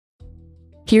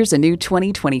Here's a new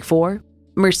 2024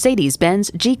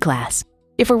 Mercedes-Benz G-Class.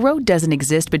 If a road doesn't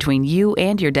exist between you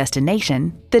and your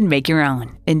destination, then make your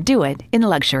own and do it in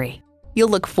luxury. You'll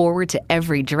look forward to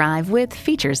every drive with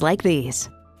features like these: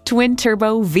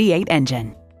 twin-turbo V8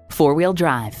 engine, four-wheel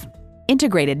drive,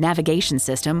 integrated navigation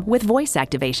system with voice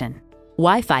activation,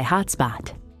 Wi-Fi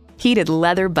hotspot, heated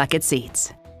leather bucket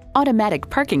seats, automatic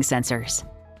parking sensors,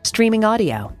 streaming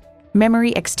audio,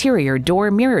 memory exterior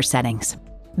door mirror settings,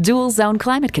 dual-zone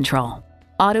climate control,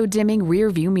 auto-dimming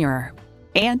rear-view mirror,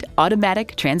 and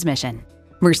automatic transmission.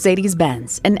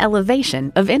 Mercedes-Benz, an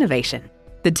elevation of innovation.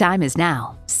 The time is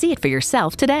now. See it for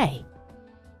yourself today.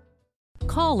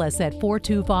 Call us at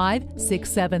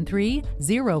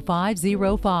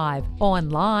 425-673-0505,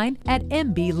 online at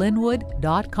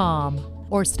mblynnwood.com,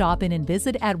 or stop in and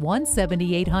visit at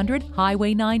 17800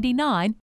 Highway 99,